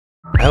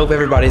I hope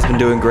everybody's been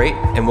doing great,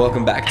 and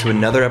welcome back to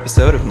another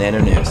episode of Nano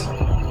News.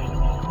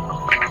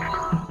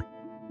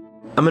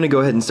 I'm going to go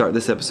ahead and start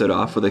this episode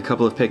off with a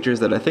couple of pictures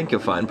that I think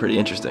you'll find pretty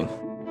interesting.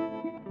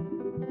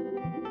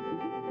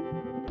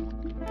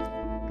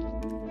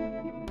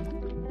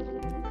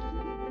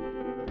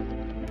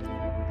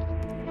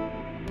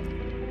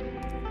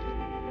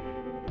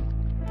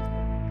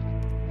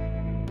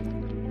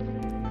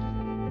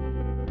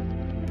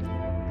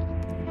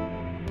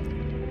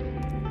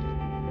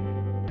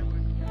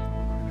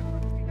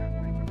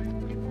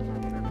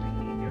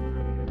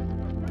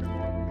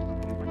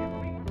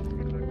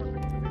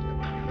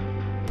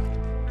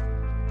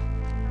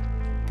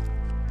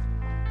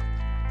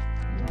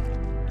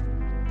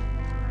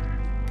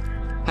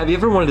 Have you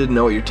ever wanted to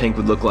know what your tank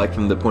would look like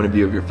from the point of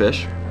view of your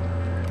fish?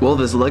 Well,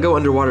 this Lego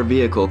underwater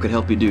vehicle could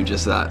help you do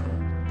just that.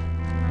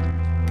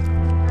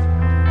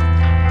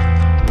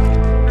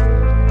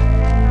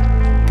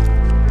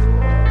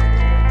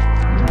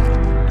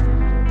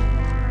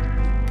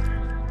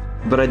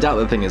 But I doubt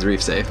the thing is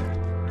reef safe.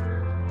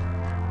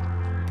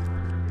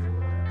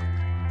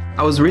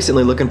 I was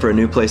recently looking for a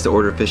new place to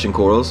order fish and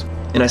corals,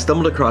 and I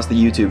stumbled across the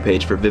YouTube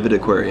page for Vivid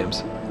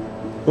Aquariums.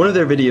 One of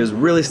their videos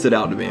really stood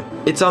out to me.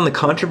 It's on the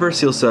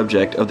controversial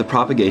subject of the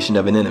propagation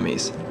of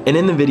anemones, and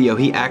in the video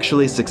he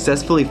actually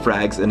successfully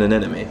frags an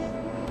anemone.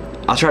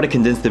 I'll try to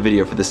condense the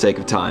video for the sake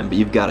of time, but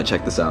you've got to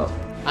check this out.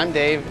 I'm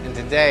Dave, and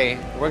today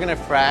we're going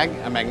to frag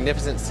a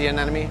magnificent sea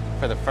anemone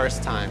for the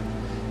first time.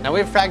 Now,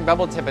 we've fragged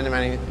bubble tip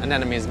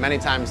anemones many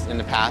times in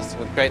the past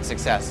with great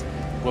success.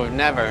 We've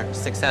never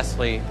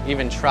successfully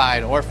even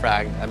tried or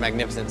fragged a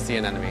magnificent sea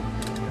anemone.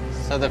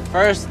 So the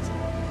first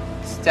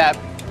step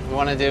we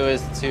want to do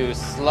is to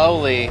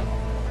slowly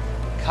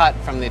cut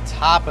from the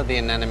top of the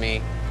anemone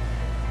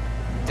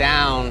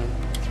down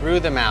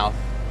through the mouth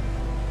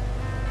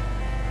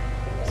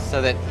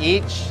so that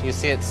each, you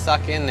see it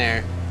suck in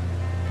there,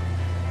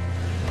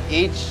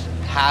 each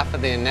half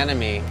of the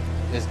anemone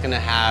is going to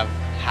have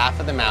half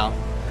of the mouth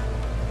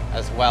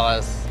as well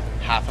as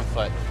half a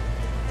foot.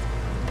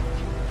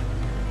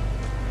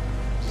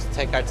 Just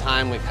take our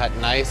time, we cut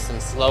nice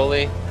and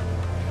slowly.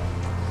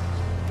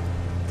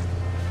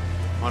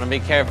 Want to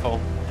be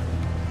careful.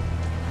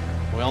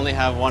 We only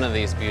have one of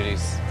these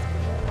beauties.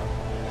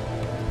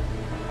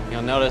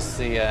 You'll notice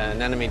the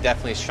anemone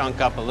definitely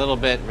shrunk up a little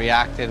bit,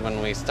 reacted when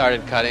we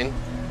started cutting.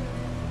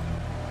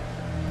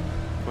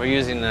 We're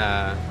using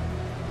a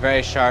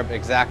very sharp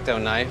X-Acto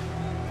knife.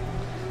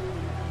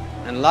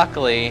 And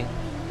luckily,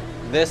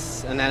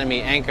 this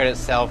anemone anchored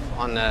itself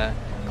on the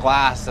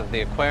glass of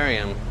the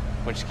aquarium,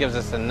 which gives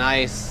us a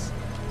nice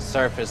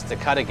surface to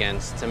cut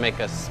against to make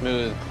a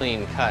smooth,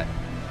 clean cut.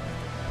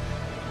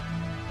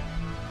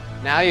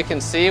 Now you can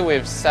see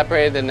we've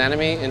separated the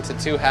anemone into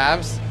two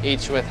halves,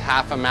 each with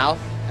half a mouth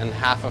and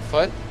half a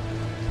foot.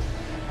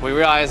 We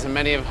realize that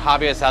many of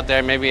hobbyists out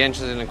there may be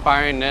interested in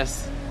acquiring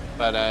this,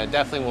 but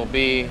definitely will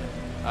be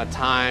a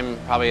time,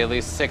 probably at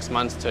least 6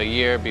 months to a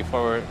year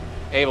before we're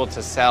able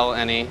to sell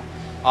any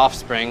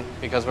offspring,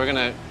 because we're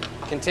going to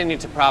continue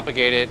to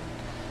propagate it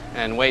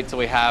and wait till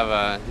we have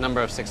a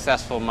number of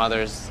successful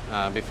mothers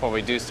before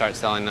we do start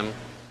selling them.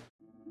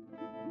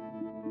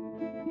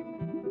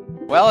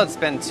 Well, it's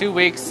been 2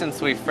 weeks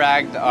since we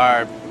fragged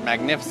our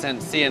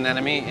magnificent sea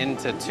anemone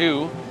into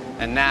two,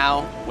 and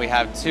now we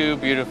have two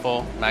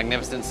beautiful,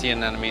 magnificent sea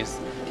anemones,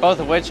 both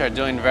of which are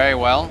doing very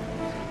well.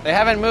 They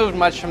haven't moved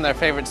much from their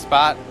favorite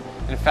spot.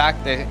 In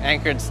fact, they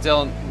anchored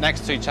still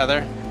next to each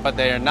other, but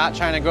they are not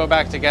trying to go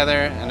back together,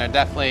 and they're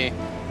definitely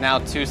now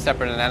two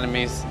separate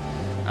anemones.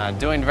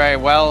 Doing very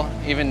well,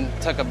 even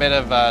took a bit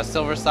of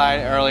silver side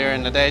earlier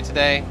in the day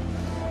today,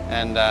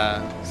 and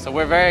so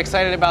we're very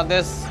excited about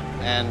this.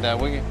 And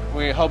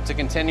we hope to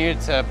continue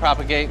to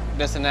propagate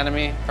this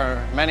anemone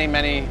for many,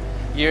 many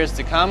years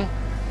to come.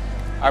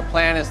 Our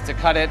plan is to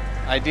cut it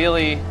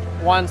ideally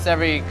once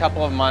every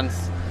couple of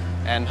months,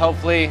 and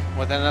hopefully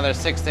within another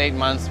 6 to 8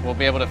 months we'll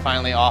be able to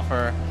finally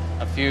offer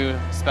a few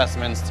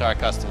specimens to our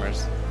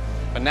customers.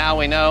 But now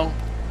we know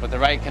with the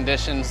right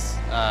conditions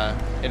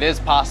it is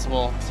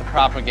possible to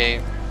propagate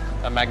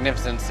a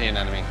magnificent sea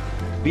anemone.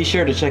 Be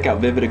sure to check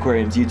out Vivid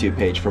Aquarium's YouTube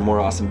page for more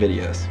awesome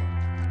videos.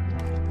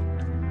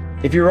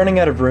 If you're running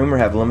out of room or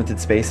have limited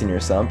space in your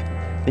sump,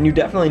 then you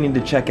definitely need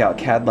to check out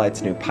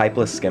Cadlights' new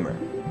pipeless skimmer.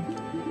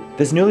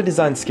 This newly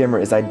designed skimmer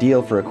is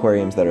ideal for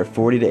aquariums that are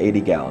 40 to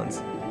 80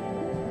 gallons.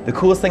 The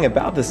coolest thing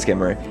about this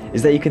skimmer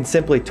is that you can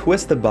simply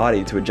twist the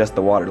body to adjust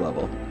the water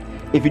level.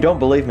 If you don't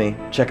believe me,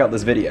 check out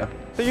this video.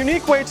 The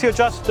unique way to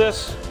adjust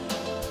this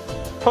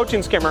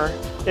poaching skimmer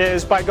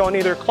is by going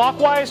either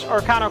clockwise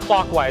or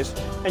counterclockwise,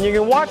 and you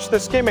can watch the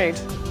SkimMate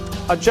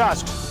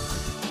adjust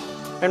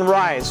and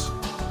rise.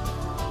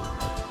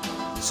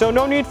 So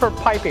no need for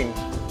piping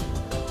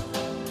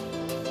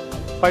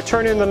by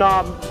turning the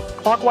knob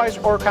clockwise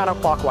or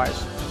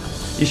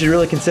counterclockwise. You should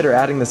really consider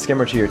adding the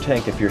skimmer to your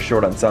tank if you're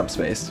short on sump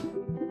space.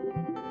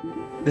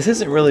 This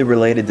isn't really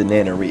related to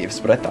nano reefs,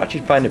 but I thought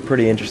you'd find it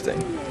pretty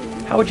interesting.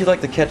 How would you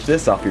like to catch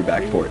this off your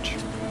back porch?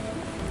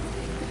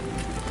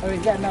 Oh,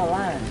 he's got no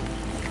line.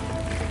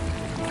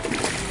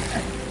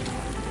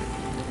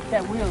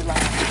 that wheel right.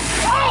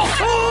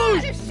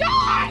 Oh! A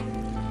shark!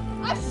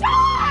 A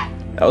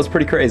shark! That was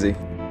pretty crazy.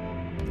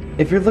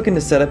 If you're looking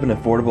to set up an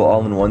affordable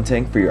all-in-one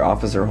tank for your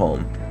office or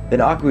home, then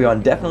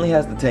Aquarium definitely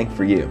has the tank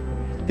for you.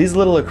 These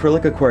little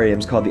acrylic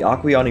aquariums called the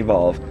Aquarium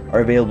Evolve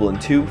are available in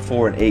 2,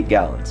 4, and 8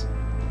 gallons.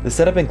 The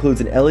setup includes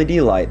an LED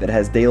light that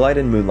has daylight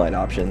and moonlight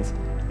options,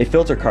 a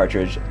filter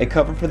cartridge, a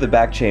cover for the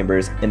back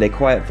chambers, and a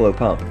quiet flow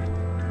pump.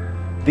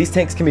 These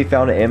tanks can be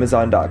found at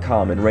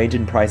Amazon.com and range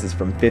in prices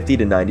from $50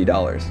 to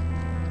 $90.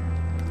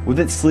 With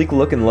its sleek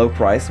look and low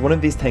price, one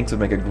of these tanks would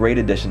make a great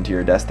addition to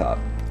your desktop.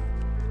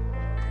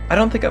 I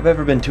don't think I've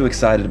ever been too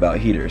excited about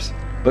heaters,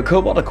 but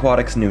Cobalt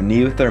Aquatics' new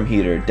Neo-Therm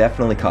heater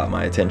definitely caught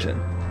my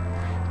attention.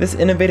 This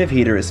innovative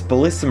heater is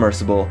fully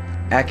submersible,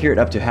 accurate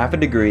up to half a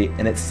degree,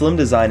 and its slim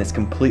design is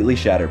completely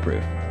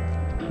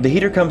shatterproof. The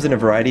heater comes in a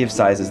variety of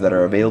sizes that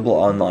are available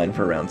online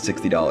for around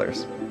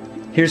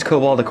 $60. Here's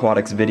Cobalt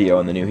Aquatics' video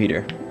on the new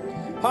heater.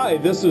 Hi,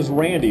 this is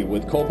Randy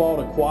with Cobalt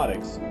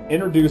Aquatics,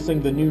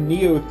 introducing the new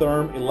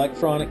Neo-Therm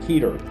electronic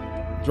heater.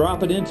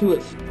 Drop it into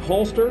its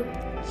holster,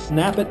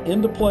 snap it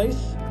into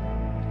place,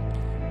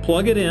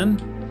 plug it in.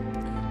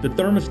 The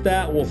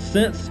thermostat will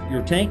sense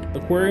your tank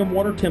aquarium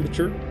water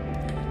temperature,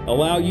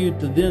 allow you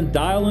to then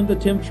dial in the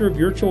temperature of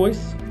your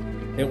choice.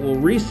 It will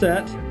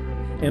reset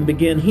and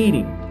begin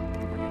heating.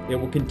 It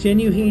will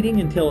continue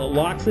heating until it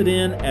locks it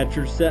in at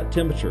your set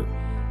temperature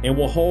and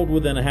will hold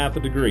within a half a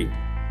degree.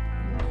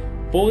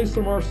 Fully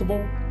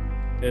submersible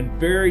and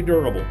very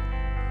durable.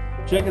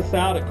 Check us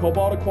out at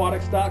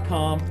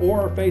cobaltaquatics.com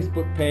or our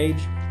Facebook page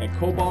at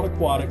Cobalt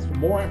Aquatics for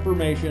more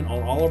information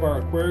on all of our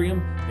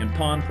aquarium and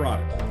pond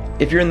products.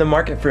 If you're in the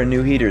market for a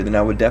new heater, then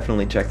I would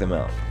definitely check them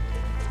out.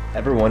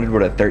 Ever wondered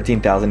what a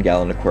 13,000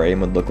 gallon aquarium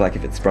would look like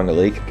if it sprung a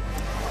leak?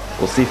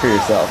 Well, see for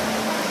yourself.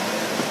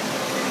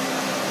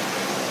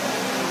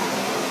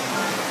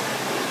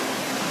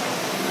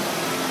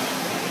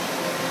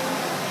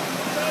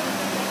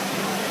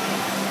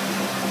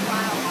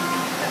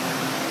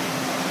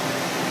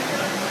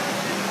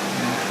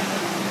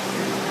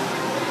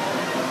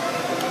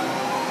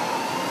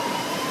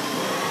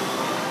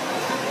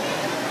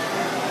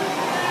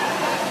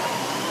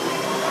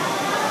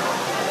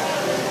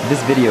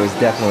 This video is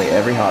definitely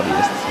every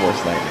hobbyist's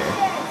worst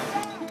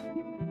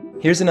nightmare.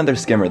 Here's another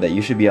skimmer that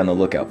you should be on the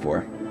lookout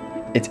for.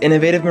 It's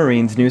Innovative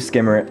Marine's new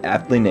skimmer,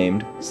 aptly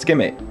named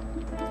SkimMate.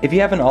 If you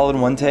have an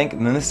all-in-one tank,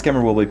 then this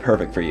skimmer will be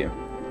perfect for you.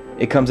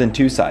 It comes in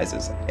 2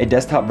 sizes, a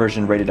desktop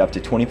version rated up to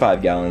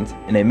 25 gallons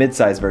and a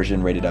mid-size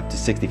version rated up to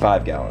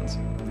 65 gallons.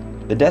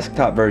 The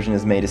desktop version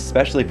is made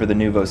especially for the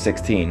Nuvo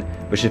 16,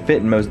 but should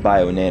fit in most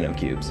Bio Nano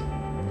cubes.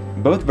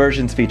 Both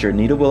versions feature a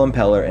needle wheel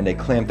impeller and a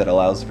clamp that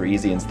allows for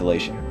easy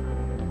installation.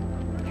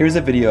 Here's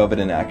a video of it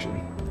in action.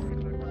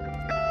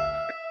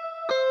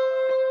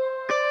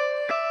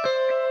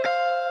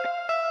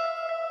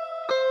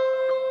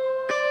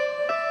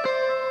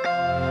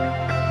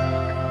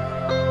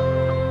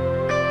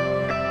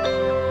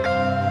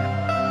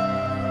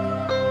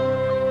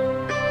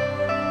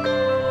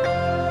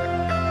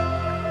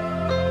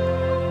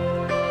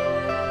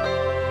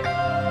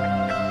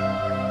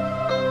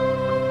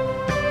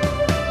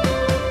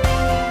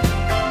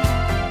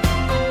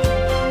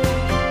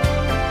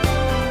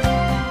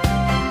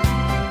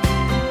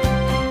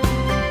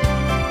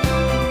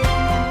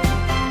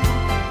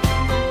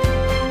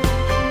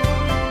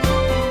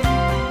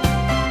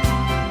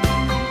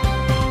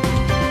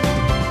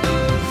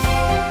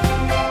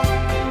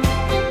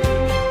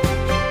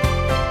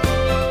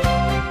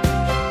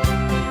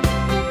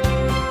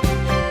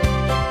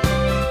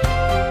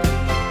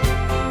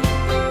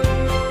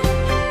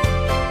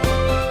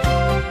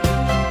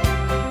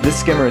 This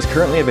skimmer is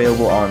currently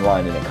available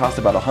online and it costs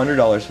about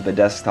 $100 for the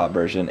desktop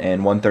version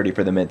and $130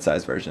 for the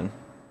mid-size version.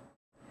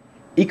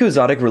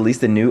 ecoxotic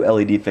released a new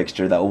LED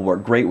fixture that will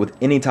work great with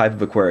any type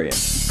of aquarium,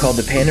 called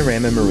the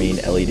Panorama Marine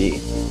LED.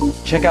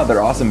 Check out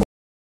their awesome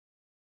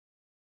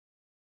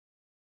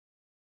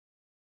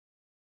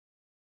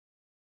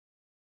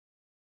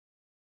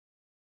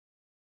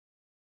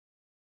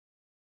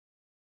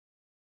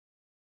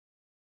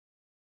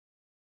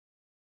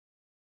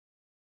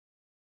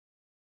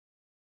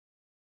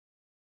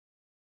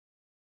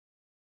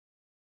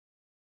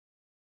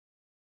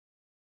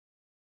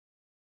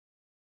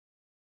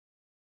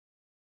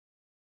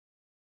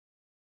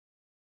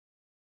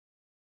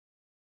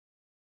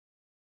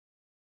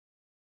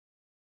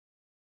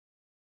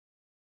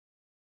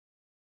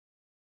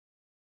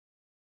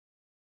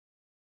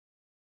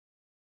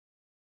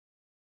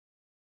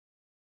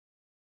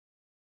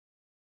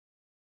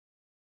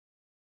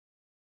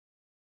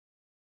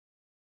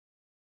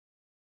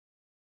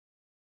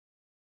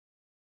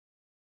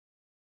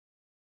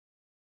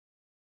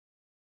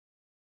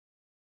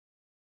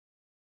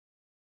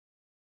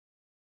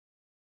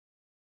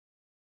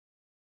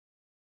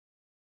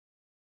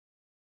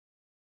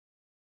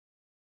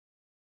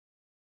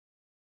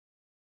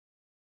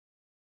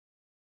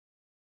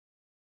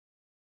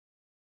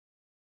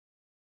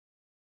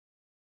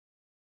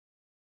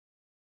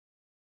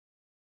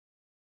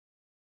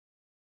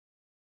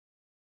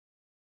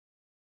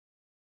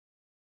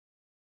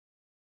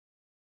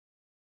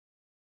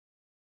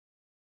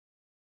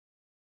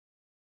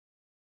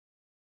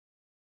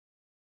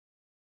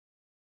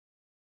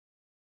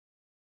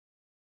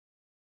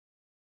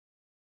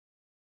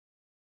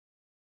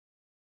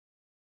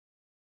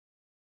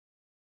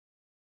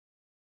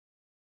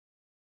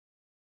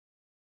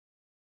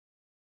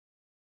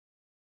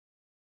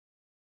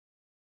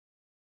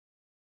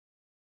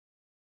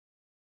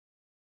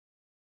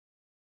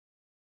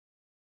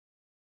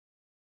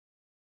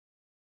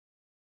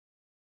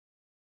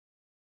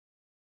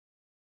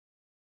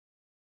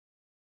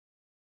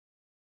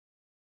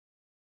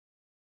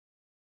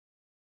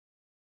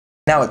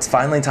Now it's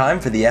finally time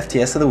for the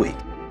FTS of the week.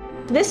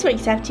 This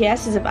week's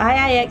FTS is of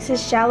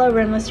IIX's Shallow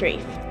Rimless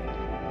Reef.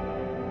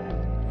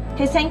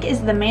 His tank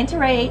is the Manta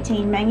Ray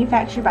 18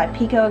 manufactured by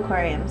Pico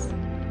Aquariums.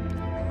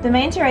 The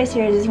Manta Ray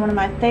series is one of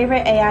my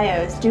favorite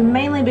AIOs due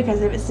mainly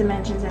because of its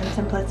dimensions and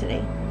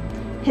simplicity.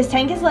 His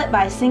tank is lit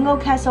by a single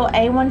Kessel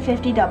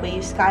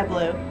A150W Sky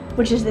Blue,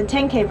 which is the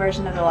 10K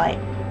version of the light.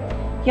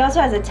 He also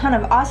has a ton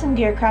of awesome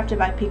gear crafted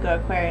by Pico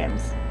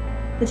Aquariums.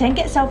 The tank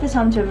itself is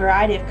home to a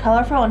variety of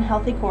colorful and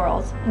healthy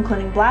corals,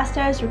 including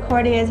Blastos,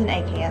 Recordias, and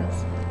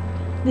Acans.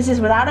 This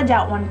is without a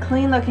doubt one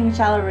clean-looking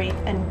shallow reef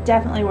and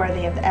definitely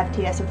worthy of the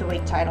FTS of the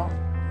Week title.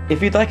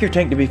 If you'd like your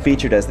tank to be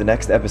featured as the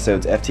next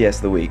episode's FTS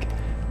of the Week,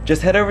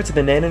 just head over to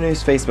the Nano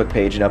News Facebook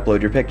page and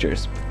upload your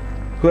pictures.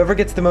 Whoever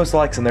gets the most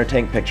likes on their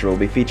tank picture will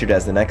be featured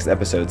as the next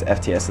episode's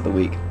FTS of the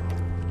Week.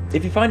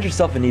 If you find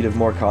yourself in need of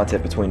more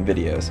content between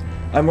videos,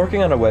 I'm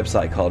working on a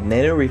website called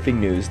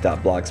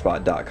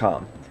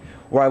nanoreefingnews.blogspot.com,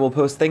 where I will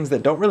post things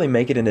that don't really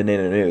make it into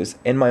Nano News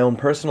and my own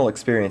personal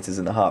experiences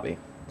in the hobby.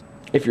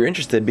 If you're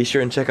interested, be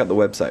sure and check out the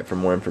website for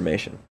more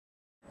information.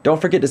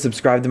 Don't forget to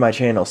subscribe to my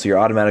channel so you're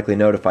automatically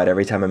notified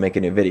every time I make a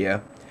new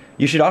video.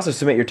 You should also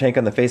submit your tank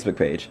on the Facebook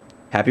page.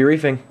 Happy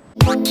reefing!